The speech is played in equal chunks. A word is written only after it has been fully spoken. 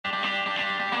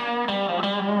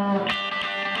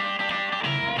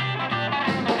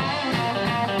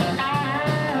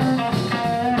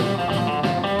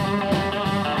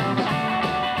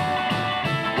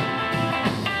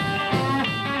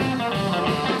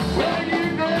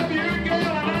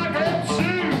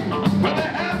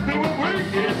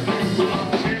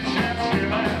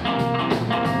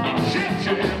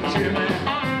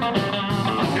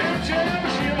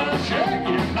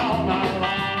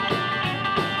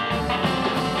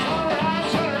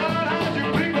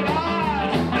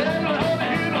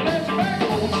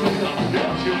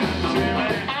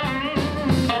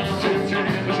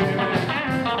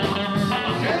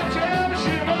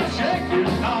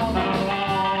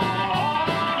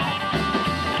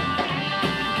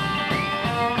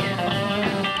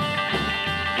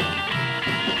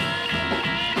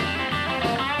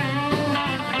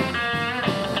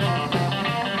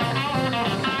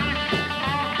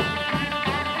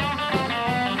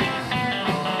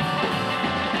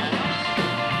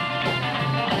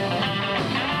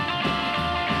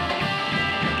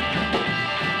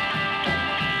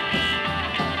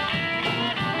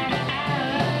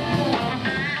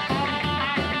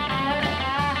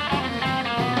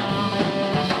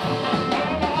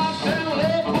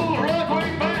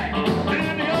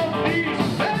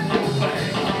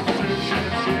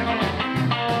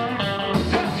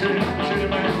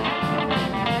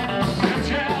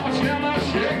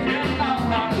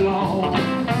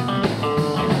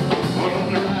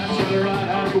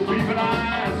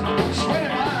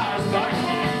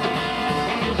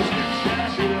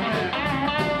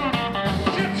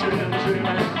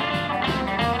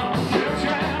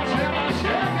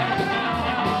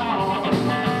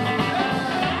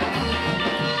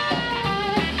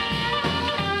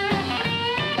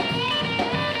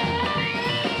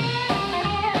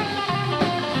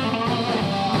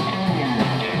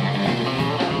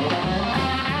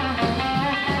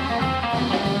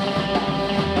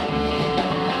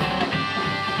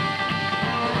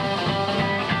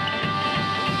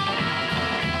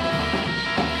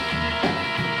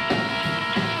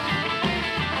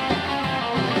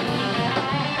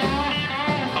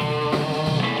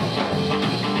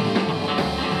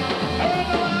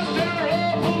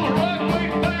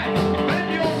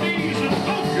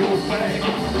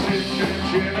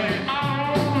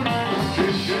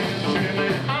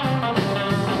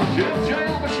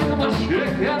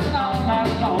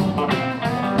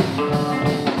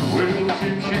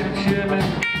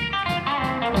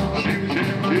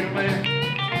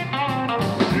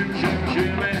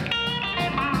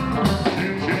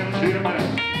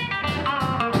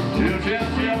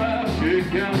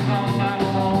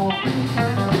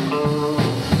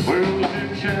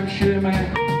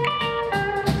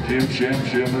shim,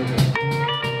 shimmy.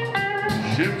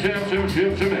 Shim, shim, shim,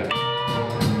 shim, shimmy.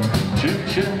 Shim,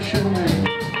 shim, shimmy.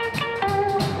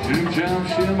 Shim, shim,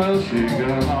 shimmy, she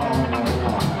got on.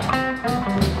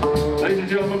 Ladies and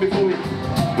gentlemen, before we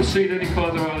proceed any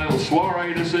further our little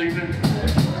soiree this evening,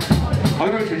 I'm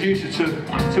going to introduce you to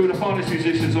two of the finest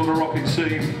musicians on the rocking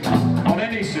scene, on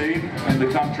any scene in the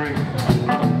country.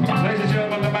 Ladies and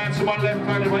gentlemen, the man to my left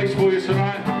playing the bass for you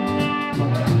tonight,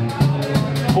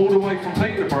 all the way from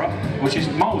Peterborough, which is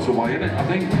miles away, isn't it? I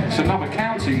think it's another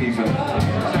county even.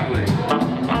 Exactly.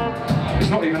 It's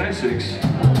not even Essex.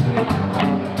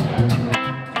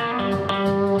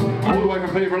 All the way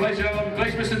from Peterborough. Ladies and gentlemen,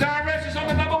 please Mr. Darren Rest is on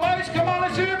the double bass. Come on,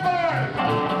 let's hear it for him.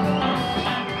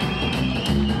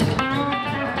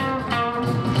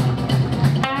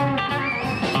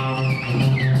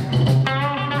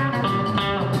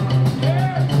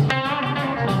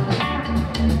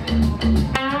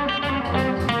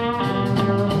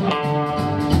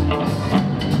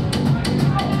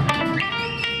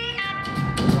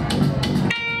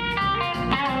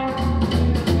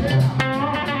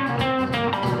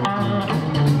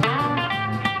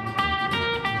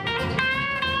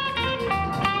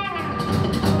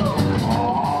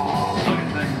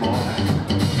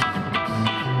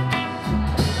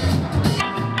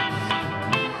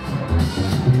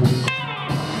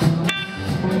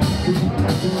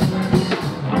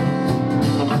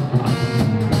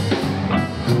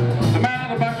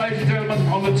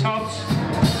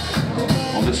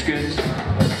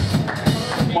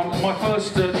 My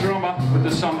first drummer with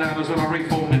the SUNDOWNERS when I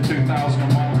reformed in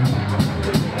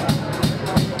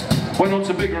 2001. Went on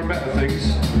to bigger and better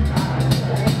things.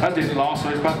 That didn't last,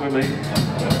 so he's back with me.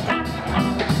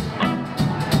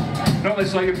 You know what they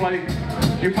say, you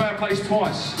play a place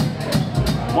twice.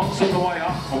 Once on the way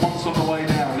up and once on the way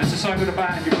down. It's the same with a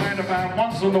band. You play in a band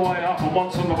once on the way up and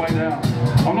once on the way down.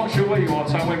 I'm not sure where you are,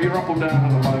 so whether you're up or down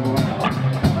at the moment.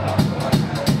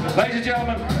 Ladies and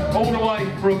gentlemen, all the way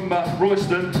from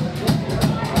Royston,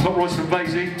 not Royston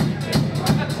Vasey.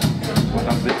 Well,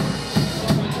 that's it.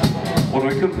 What do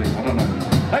it could be? I don't know.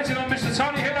 Ladies and gentlemen, Mr.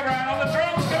 Tony Hildebrand on the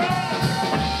drums, come on!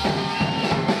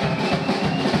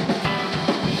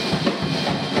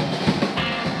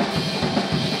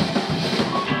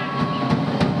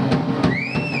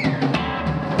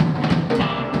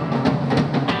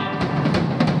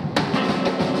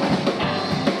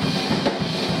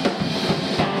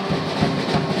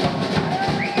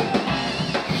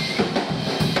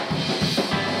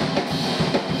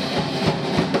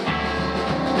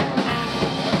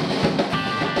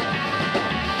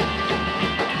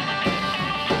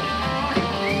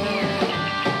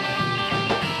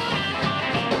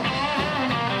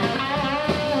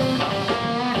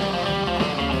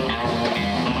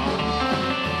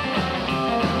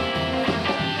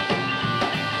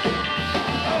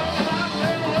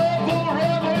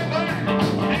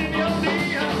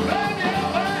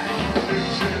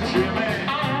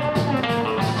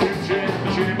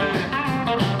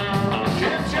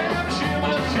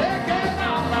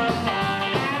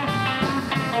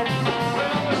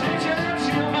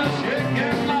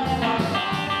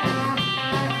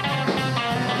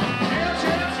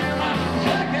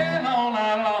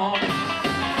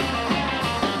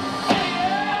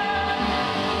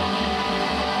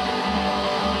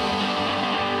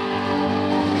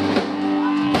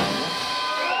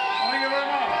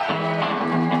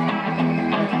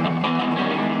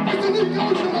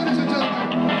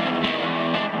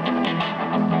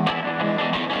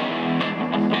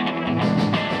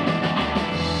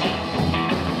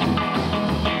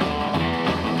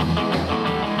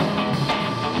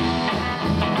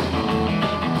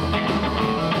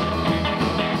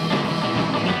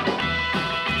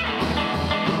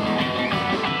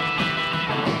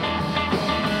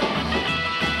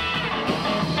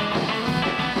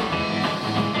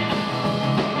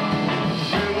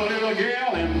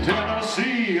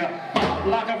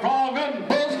 Like a frog and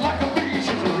buzz like a bee. She's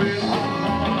a real hot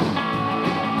mama.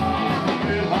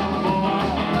 Real hot mama.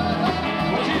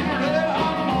 Well, she's a real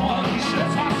hot mama. She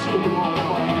sets my soul on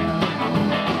fire.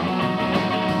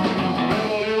 Well,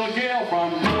 a little girl from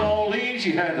New Orleans,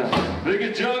 she had the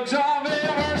biggest jugs I've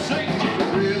ever seen. She's a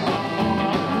real hot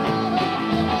mama.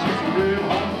 She's a real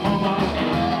hot mama.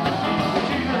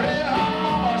 She's a real hot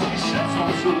mama. She sets my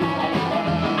soul on fire.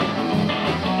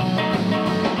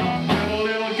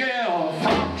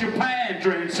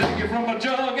 Drink, singing from a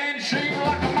jug and shake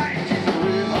like a man. She's a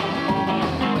real hot mama.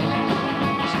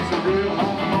 She's a real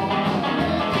hot mama.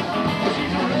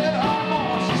 She's a real hot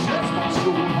mama. She sets my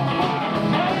soul on fire.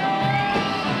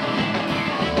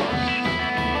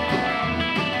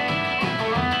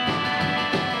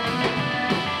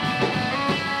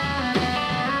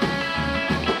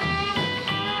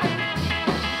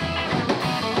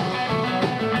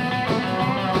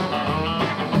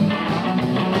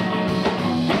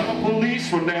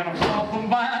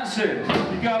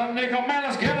 said, you got a nickel, man,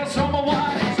 let's get us some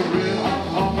wine. He's a real hot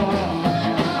pumper.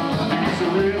 He's a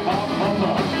real hot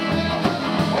pumper.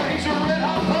 Well, he's a red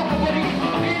hot pumper, but he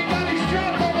ain't got his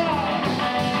job on.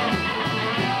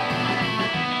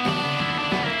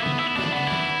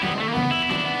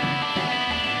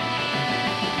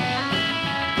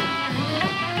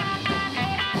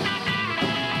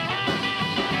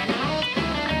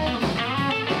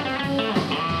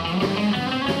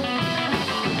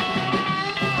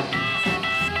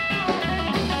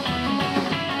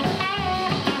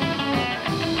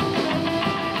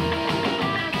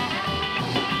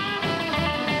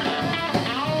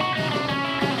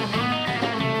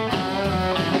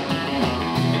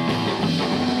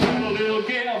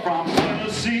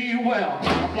 Well,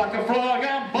 I'm like a frog,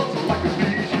 I'm buzzing like a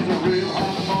bee. She's a real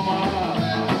hot mama.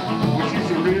 Well,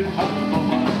 she's a real hot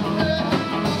mama.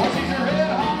 Well, she's a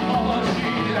real hot mama. She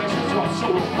dances up so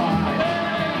fine.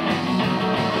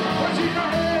 Well, she's a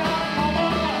real hot mama.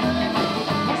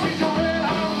 Well, she's a real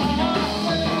hot mama.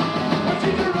 Well,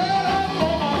 she's a real hot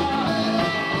mama.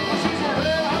 Well, she's a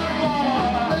real hot mama.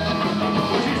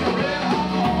 Well, she's a real hot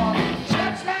mama.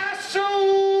 Sets my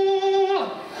soul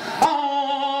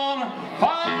on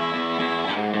fire.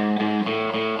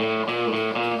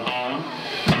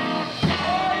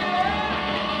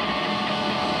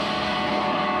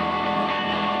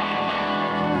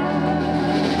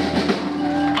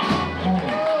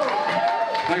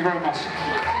 Thank you very much.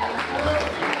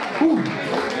 Whew.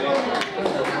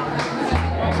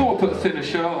 I thought I'd put a thinner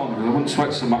shirt on, but I wouldn't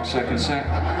sweat so much second set.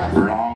 Wrong.